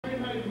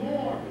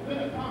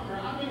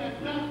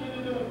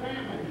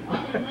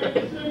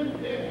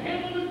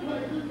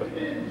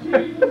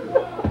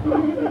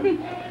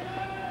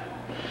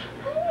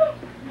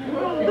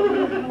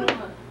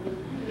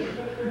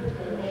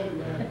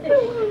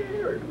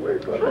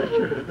Wait for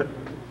it.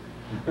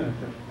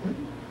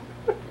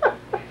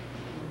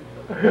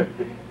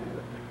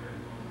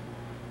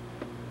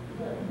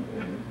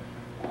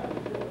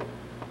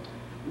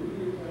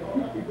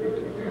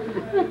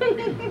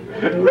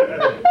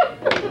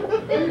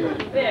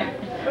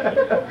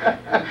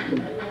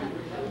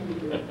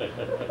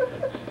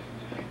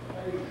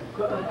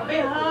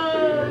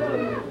 Behold!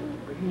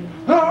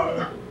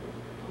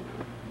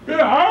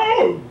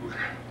 Behold!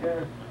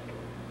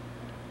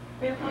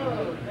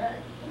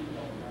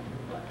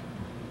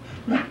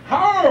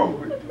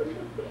 Behold!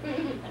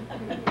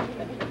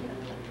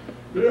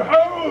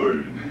 Behold!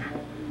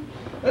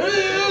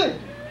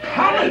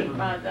 Coming!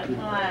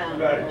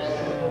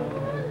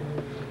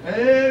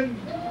 And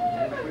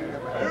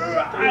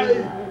I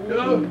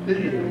love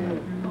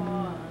you.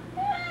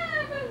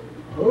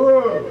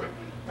 Oh,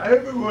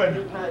 everyone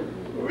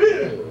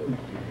will.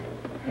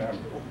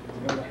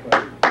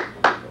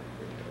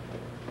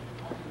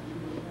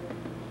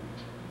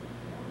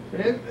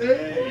 And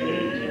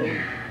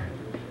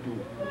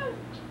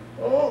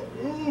oh,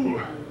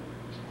 ooh.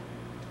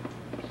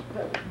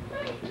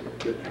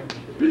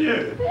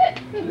 Beer.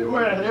 You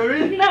want to hear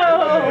me? No.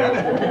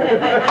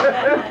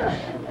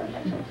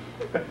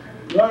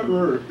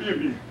 Lover,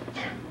 baby.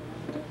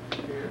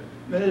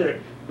 There.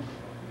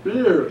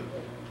 Beer.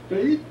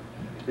 Feet.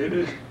 It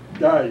is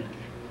died.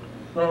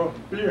 Oh,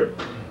 beer.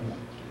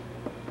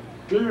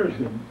 Beer.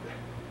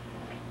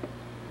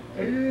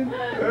 And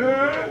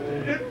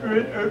it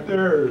went up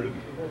there.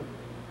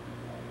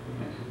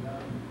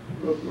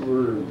 What's the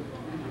word?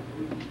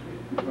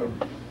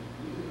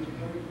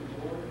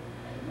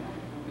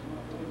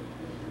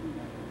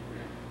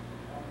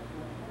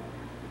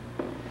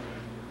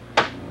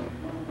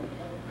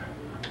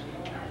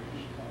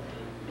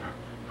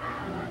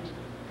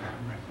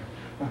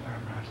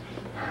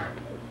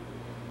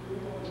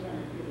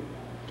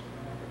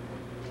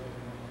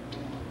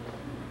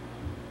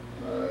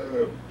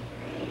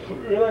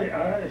 Really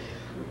nice.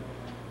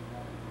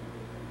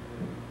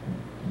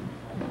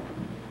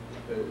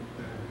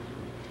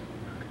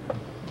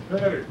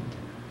 Better.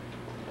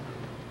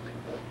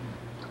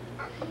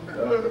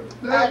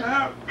 That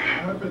now,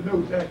 I've been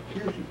those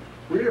accusations.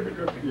 We have been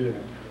up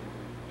here.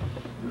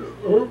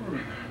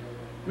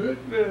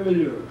 The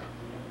leader.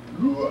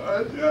 Who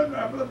are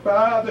not the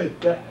father,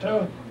 the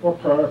hell or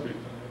perfect.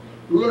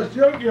 Who are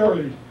still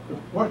guilty of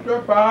what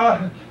your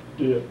father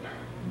did.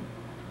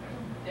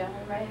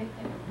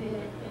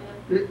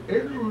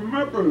 It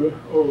remember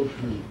old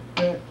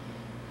that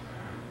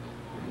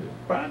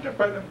find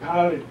by the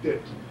pilot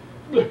that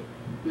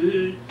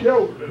the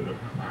guilt of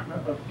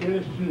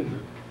this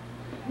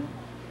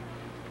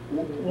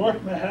wash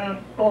my hand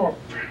off.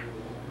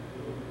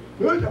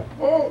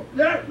 Oh,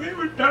 yeah, we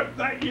were just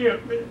like you.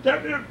 We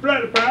just in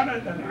blood about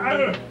it and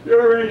our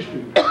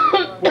generation.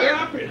 What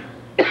happened?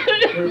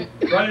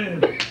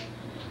 Playing.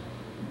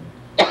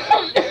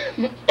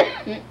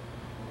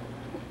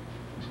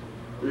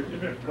 We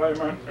didn't play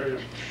my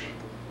earth.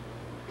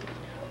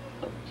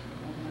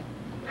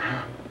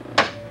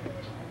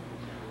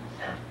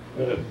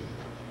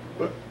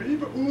 But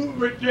people who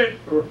reject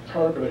or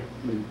public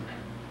me.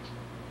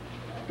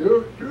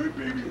 Two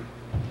baby.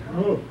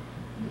 Oh,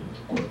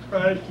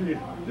 goodbye to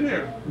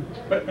there.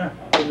 But not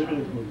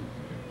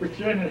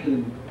pretending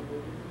him.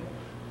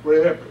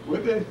 Whatever.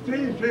 When they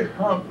see they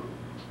humble.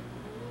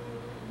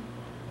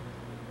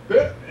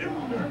 But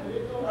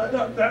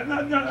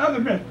not other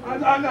men.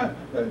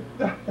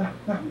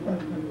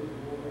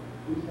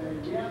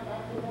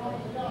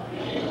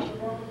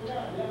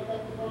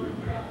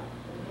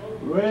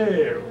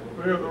 Well,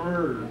 the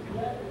word.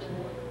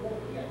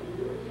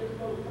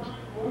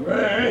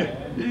 Well,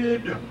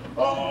 it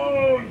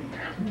all.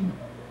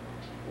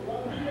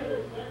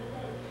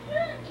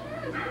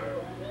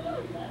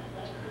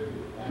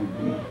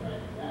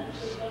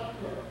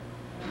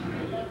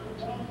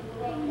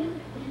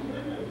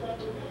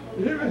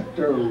 Even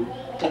though,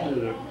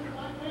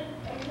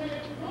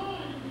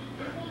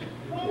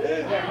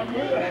 yeah, I'm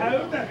going to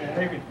have that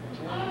heavy.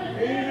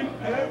 And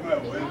I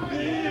will be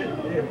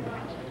him.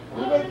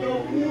 Even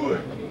though who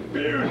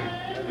spirit.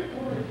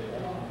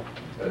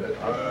 I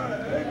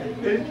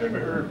can to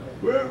her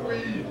where we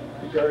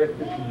regard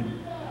the king.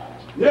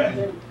 Yes.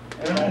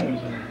 Amen.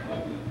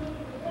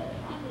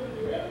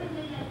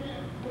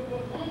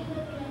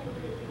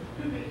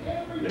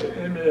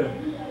 Amen.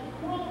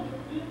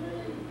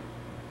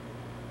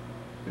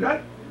 That,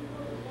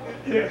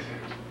 yes.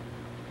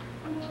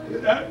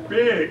 That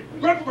big.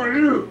 Good for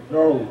you.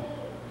 No.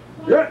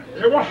 Yeah,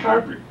 it was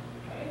happy.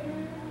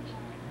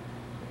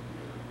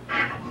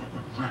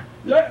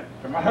 Yeah,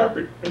 I'm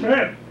happy.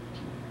 Amen.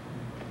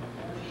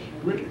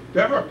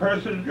 Whichever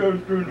person goes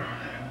through.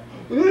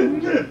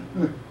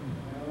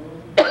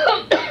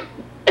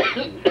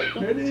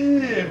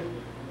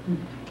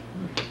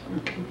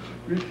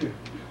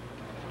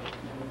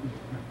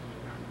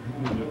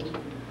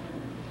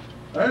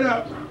 I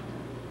know.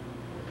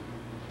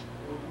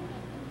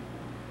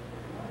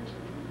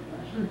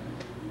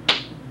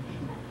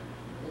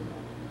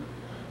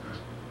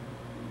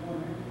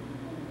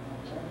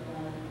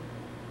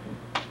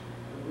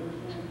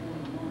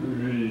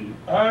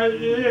 I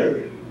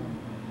am.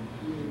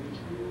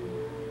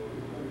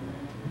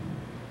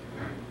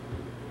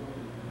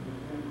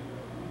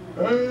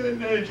 Other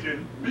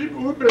nations,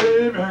 people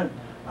believe in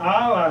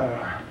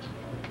Allah,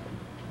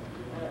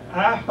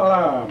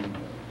 Islam,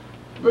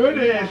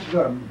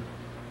 Buddhism,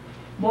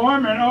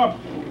 Mormon,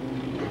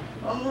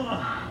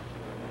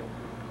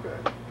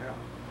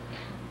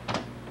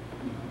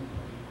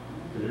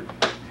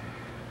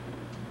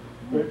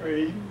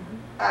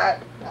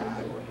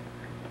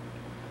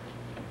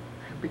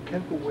 be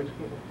careful with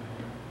him.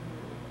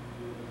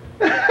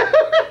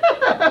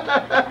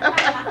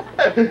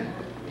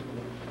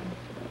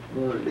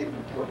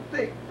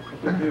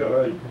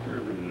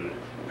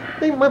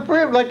 Think my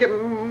friend like it,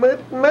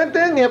 my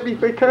dad have to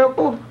be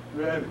careful.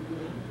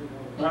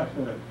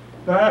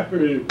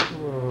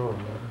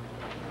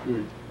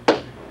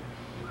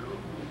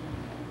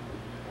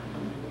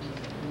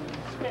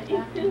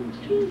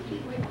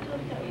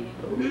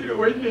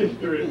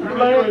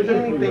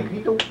 Anything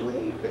he don't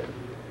believe it.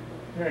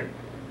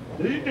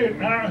 He did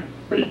not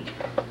speak.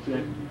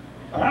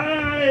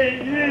 I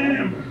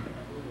am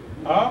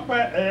Alpha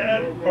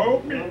and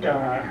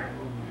Omega,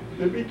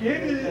 the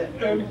beginning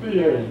and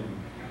the end.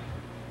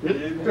 It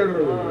is the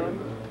Lord.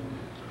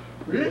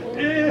 It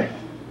is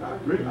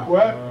with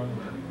what?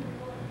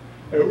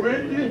 And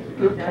when it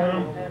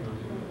becomes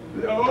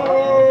the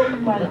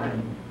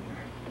Almighty.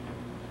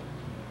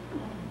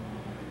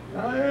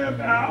 I am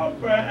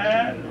Alpha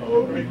and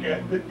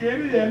Omega, the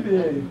beginning and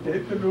the end.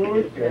 It's the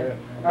Lord God.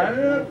 I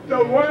am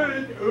the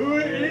one who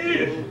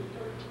is,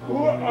 who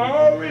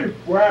always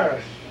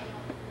was,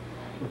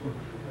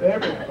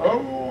 ever,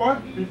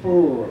 once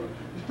before.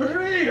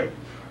 Believe.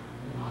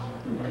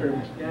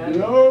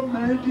 The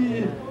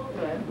Almighty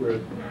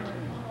would.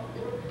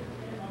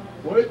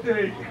 What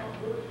the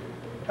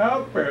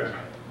Alpha,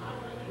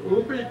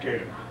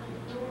 Omega,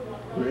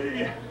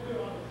 we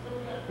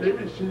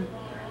see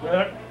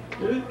that.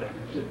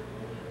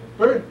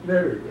 First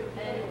letter.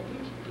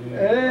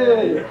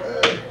 Hey,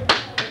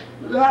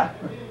 la,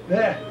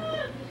 there.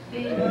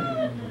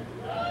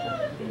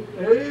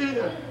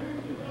 Hey.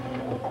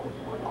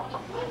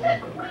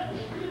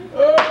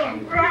 Oh,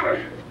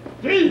 brother.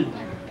 Gee.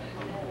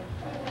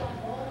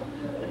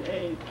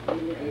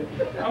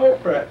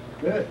 Alpha.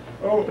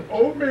 Oh,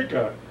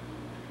 Omega.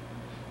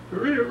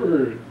 Real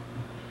word.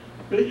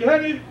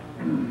 Beginning.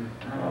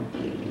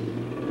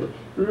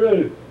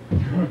 Ready.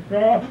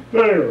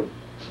 There.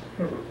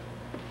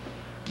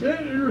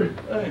 Here.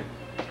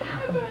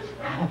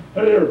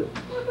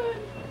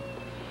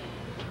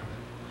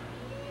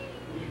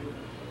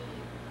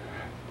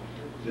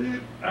 See,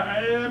 I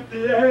am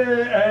the A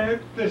and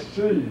the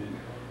C.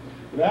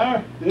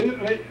 Now, this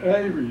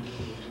language.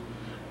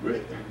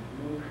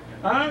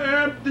 I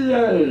am the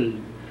A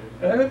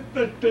and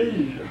the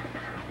D.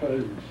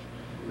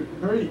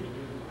 Three.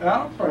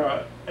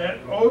 Alpha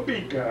and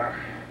Omega.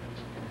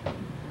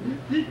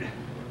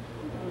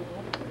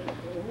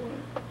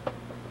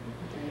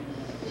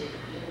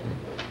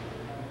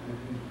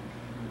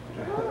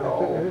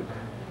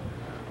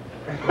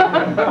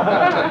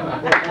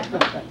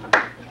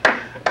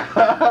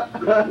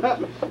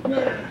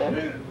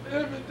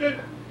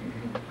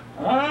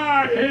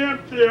 I am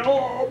the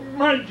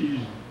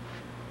Almighty.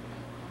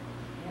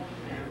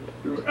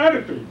 Do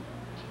anything.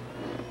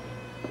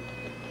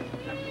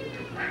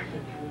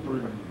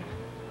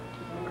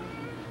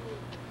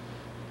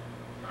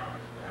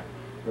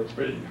 The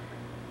faith.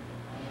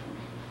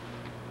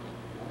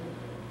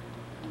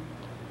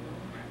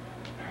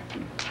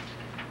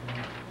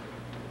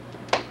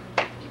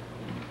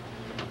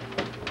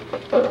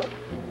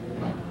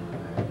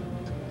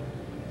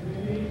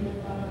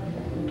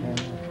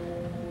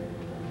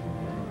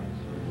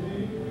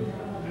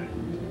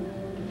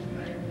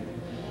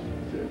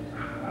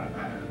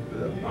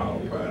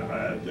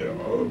 The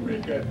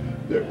Omega,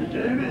 the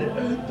beginning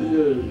and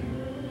the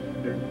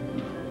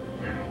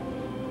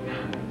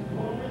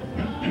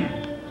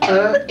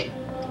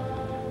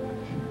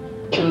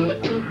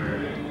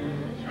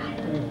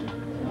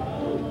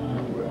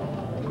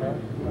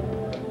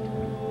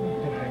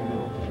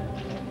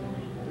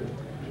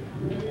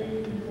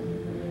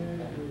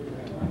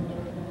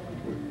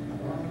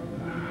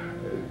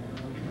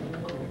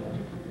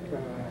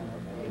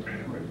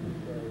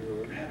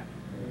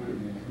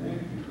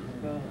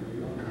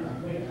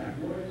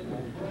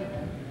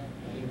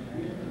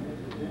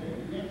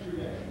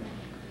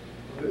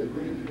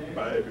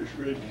Bible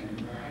speaking.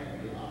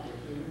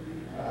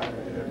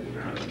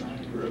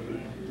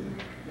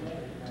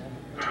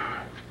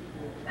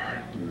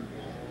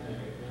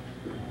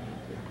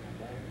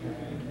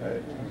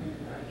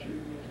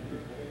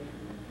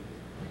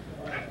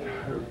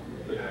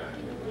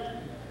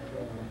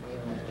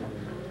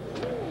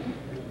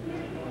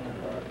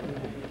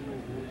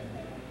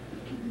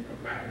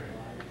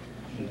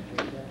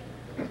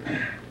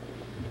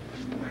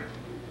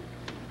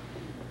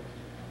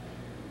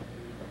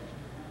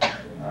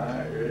 I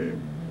am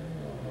really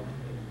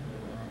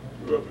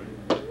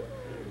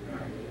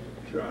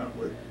John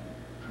would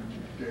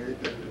say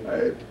that I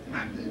am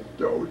nothing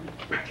so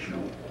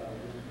special.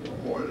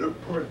 want to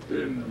put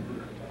in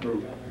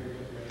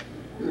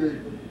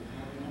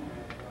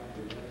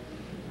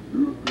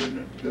you're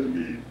gonna tell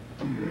me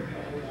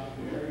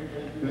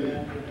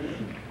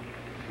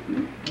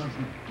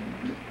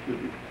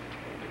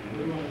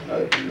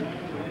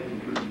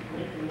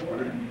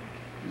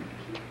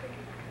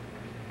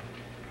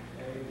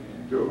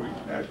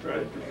that's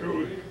right,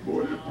 so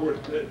more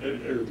important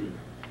than everything.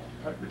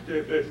 I could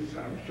get this,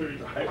 I'm sure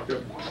you have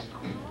to.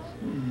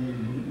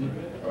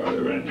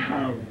 Other than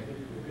how,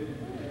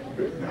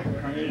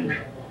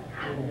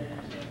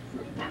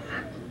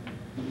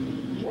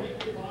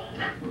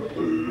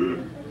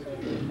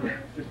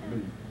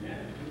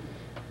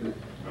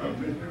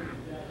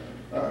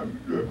 I'm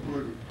good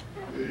for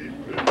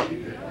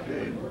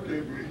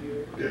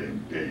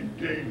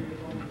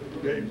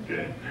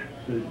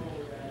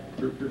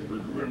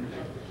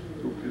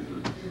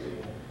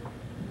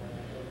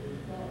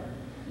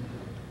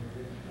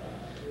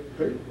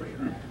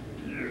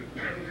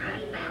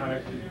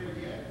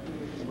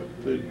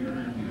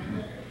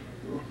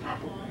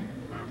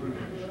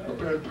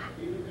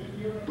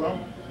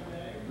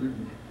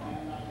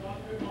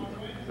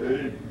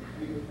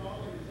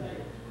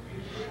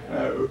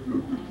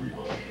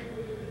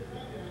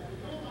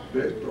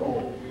that's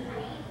all.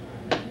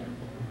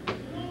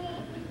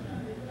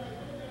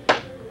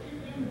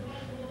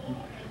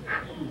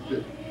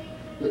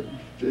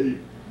 Hey,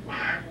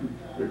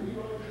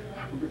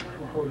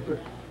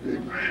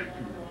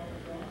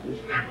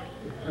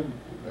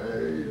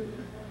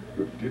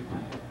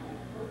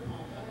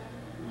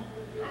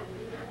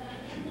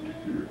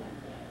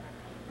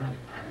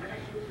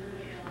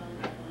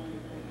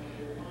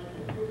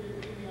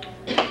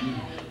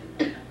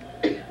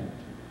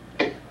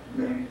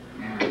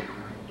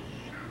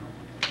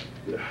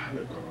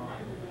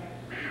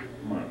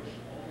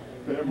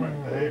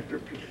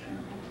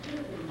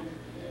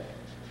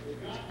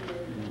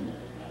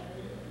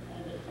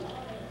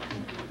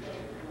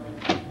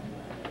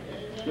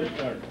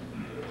 John.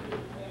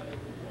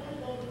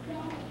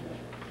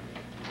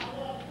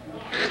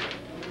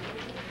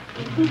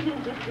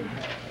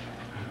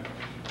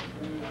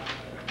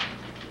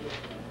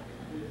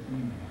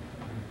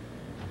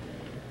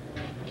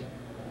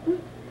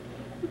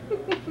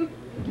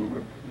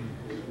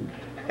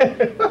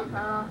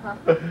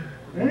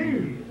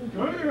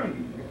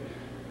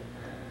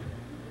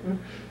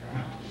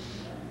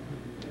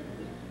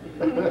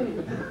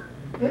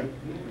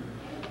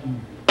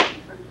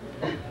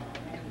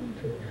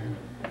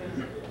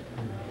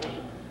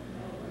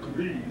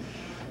 Please,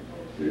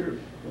 here.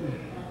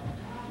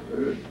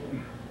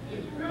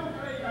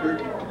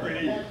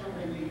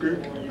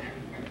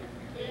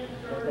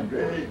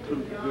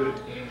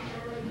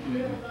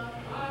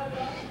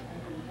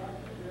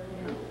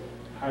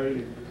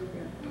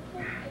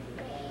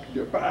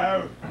 If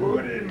I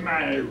put in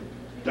my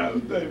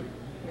something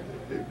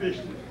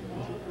business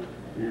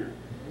here,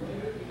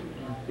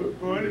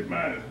 put in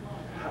my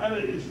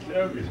highly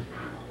service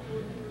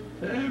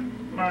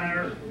 10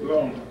 miles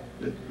long,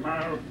 it's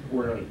miles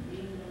wide.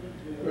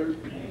 Here.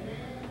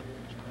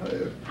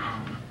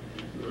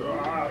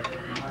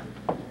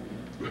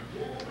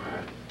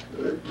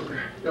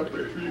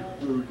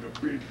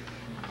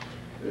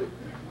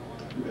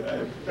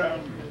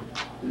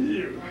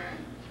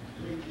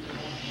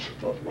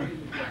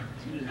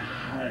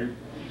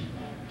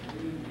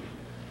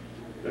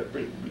 That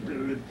makes me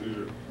really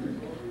feel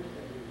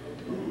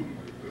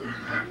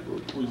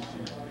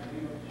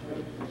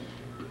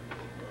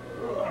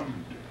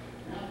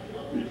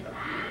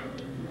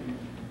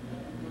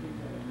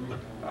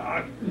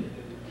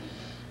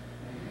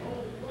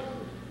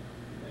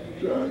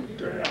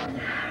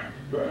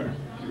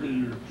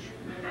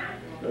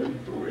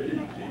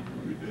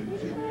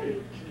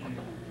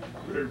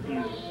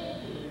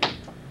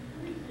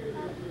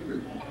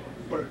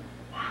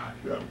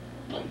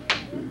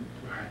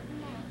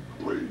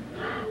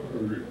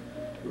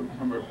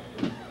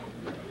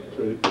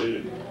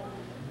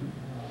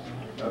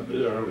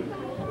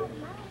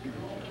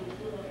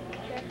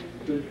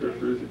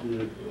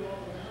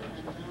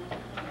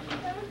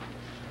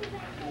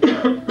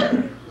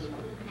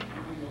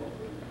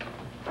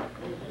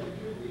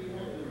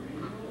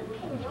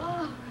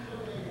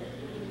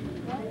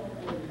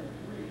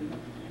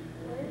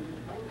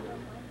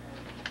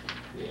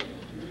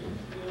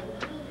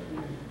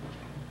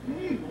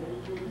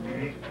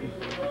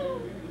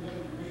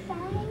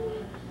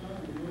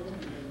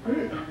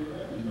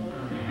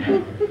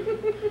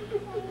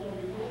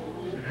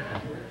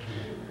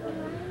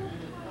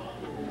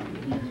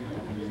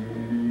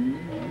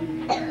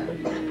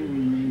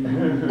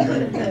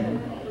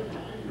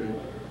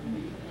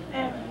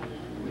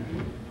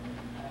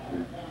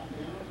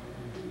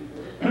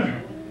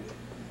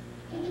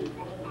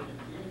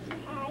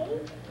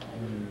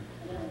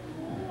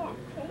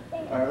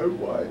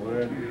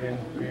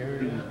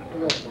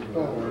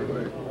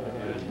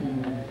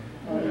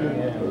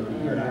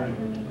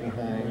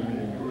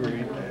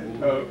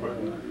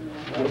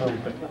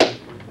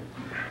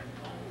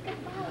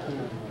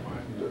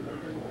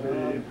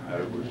I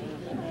was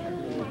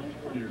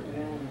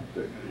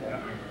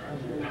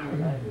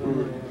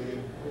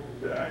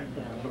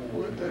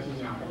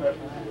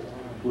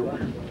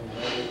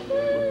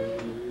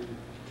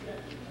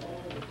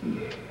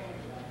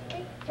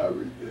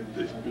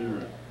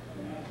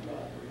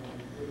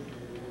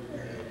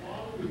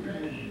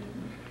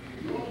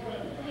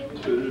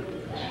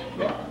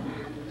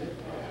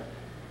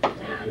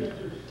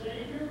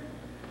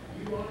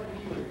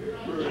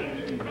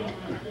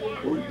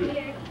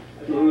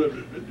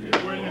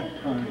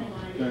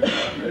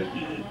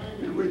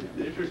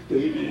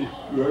Daily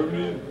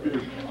running,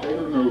 I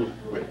don't know,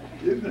 but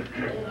in the,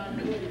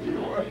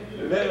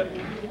 that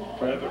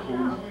feather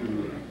goes to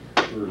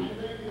first.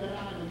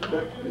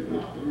 That is a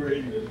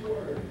great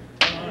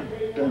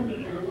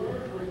dummy.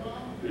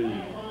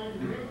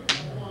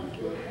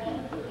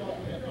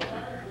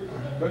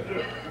 But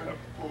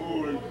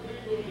oh,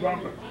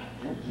 mama.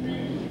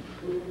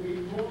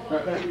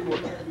 That's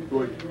what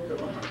good.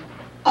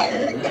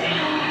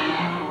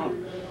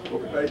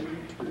 Okay.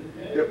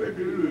 Yeah, but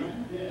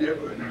yeah,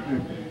 but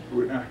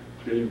when I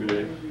came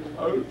there, I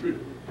was with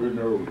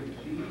no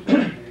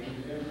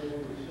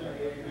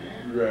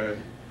right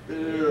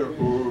there,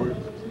 boy.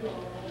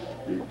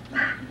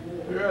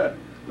 Yeah,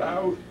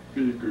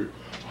 loudspeaker.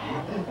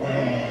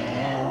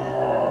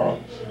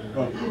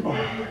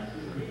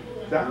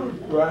 Sounds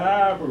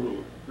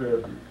fabulous.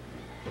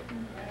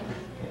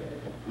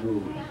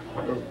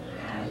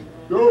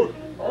 Go,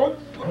 I'm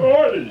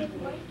sorry.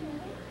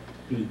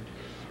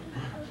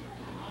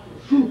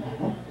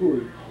 Boy,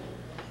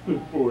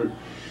 boy.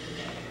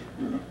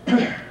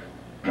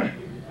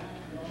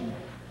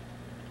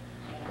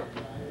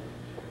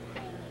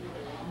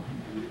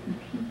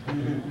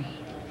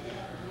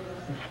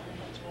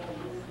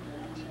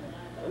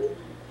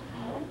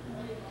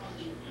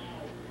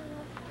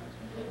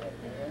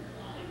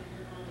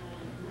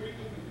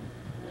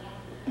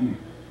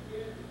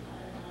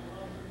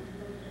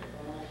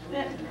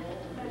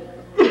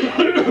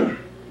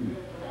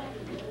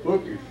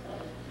 Focus,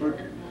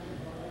 focus.